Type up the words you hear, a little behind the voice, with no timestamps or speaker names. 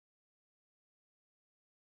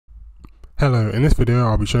Hello, in this video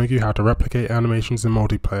I'll be showing you how to replicate animations in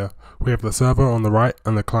multiplayer. We have the server on the right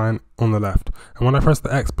and the client on the left, and when I press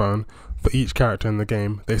the X button for each character in the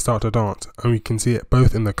game, they start to dance, and we can see it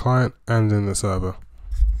both in the client and in the server.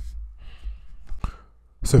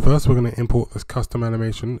 So first we're going to import this custom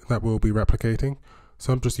animation that we'll be replicating.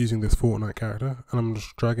 So I'm just using this Fortnite character, and I'm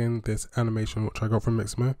just dragging this animation which I got from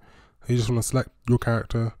Mixmo. You just want to select your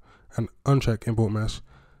character and uncheck import mesh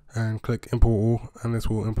and click import all, and this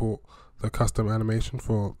will import the custom animation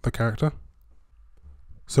for the character.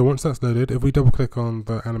 So once that's loaded, if we double click on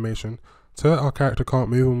the animation, so that our character can't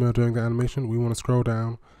move when we're doing the animation, we want to scroll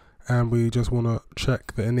down and we just want to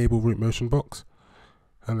check the enable root motion box,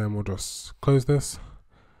 and then we'll just close this.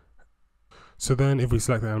 So then if we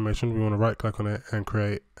select the animation, we want to right click on it and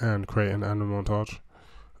create an anim montage.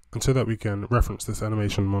 And so that we can reference this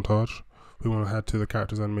animation montage, we want to head to the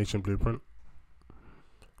character's animation blueprint.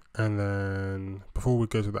 And then before we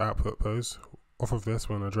go to the output pose, off of this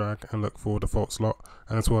we're going to drag and look for default slot,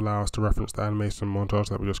 and this will allow us to reference the animation montage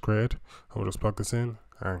that we just created. And we'll just plug this in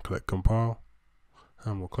and click compile,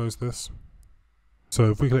 and we'll close this.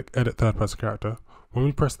 So if we click edit third person character, when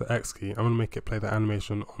we press the X key, I'm going to make it play the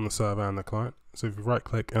animation on the server and the client. So if you right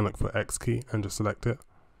click and look for X key and just select it,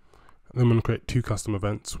 then I'm going to create two custom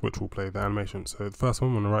events which will play the animation. So the first one,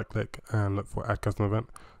 I'm going to right click and look for add custom event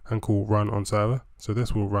and call run on server. So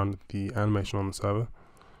this will run the animation on the server.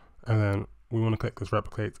 And then we want to click this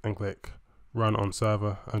replicate and click run on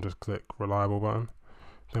server and just click reliable button.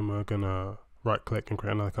 Then we're going to right click and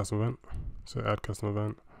create another custom event. So add custom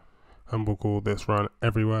event, and we'll call this run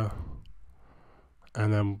everywhere.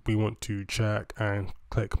 And then we want to check and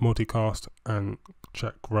click multicast and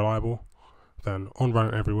check reliable. Then on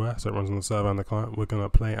run everywhere, so it runs on the server and the client, we're going to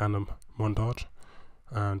play anim montage,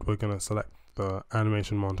 and we're going to select the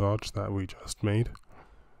animation montage that we just made.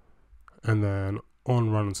 And then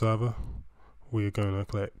on run on server, we're going to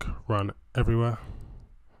click run everywhere.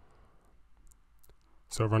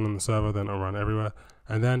 So run on the server, then it'll run everywhere.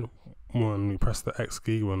 And then when we press the X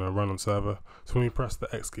key, we're going to run on server. So when we press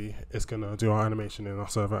the X key, it's going to do our animation in our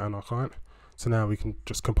server and our client. So now we can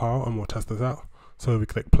just compile and we'll test this out. So we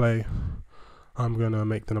click play. I'm going to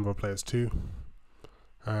make the number of players 2,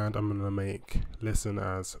 and I'm going to make listen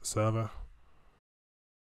as server.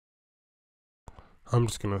 I'm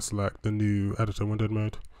just going to select the new editor windowed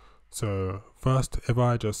mode. So first, if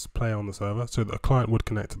I just play on the server, so the client would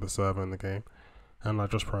connect to the server in the game, and I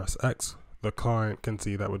just press X, the client can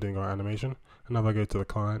see that we're doing our animation. And if I go to the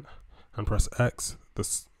client and press X, the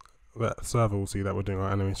server will see that we're doing our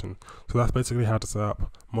animation. So that's basically how to set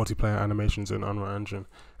up multiplayer animations in Unreal Engine.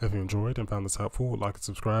 If you enjoyed and found this helpful, like and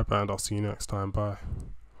subscribe, and I'll see you next time. Bye.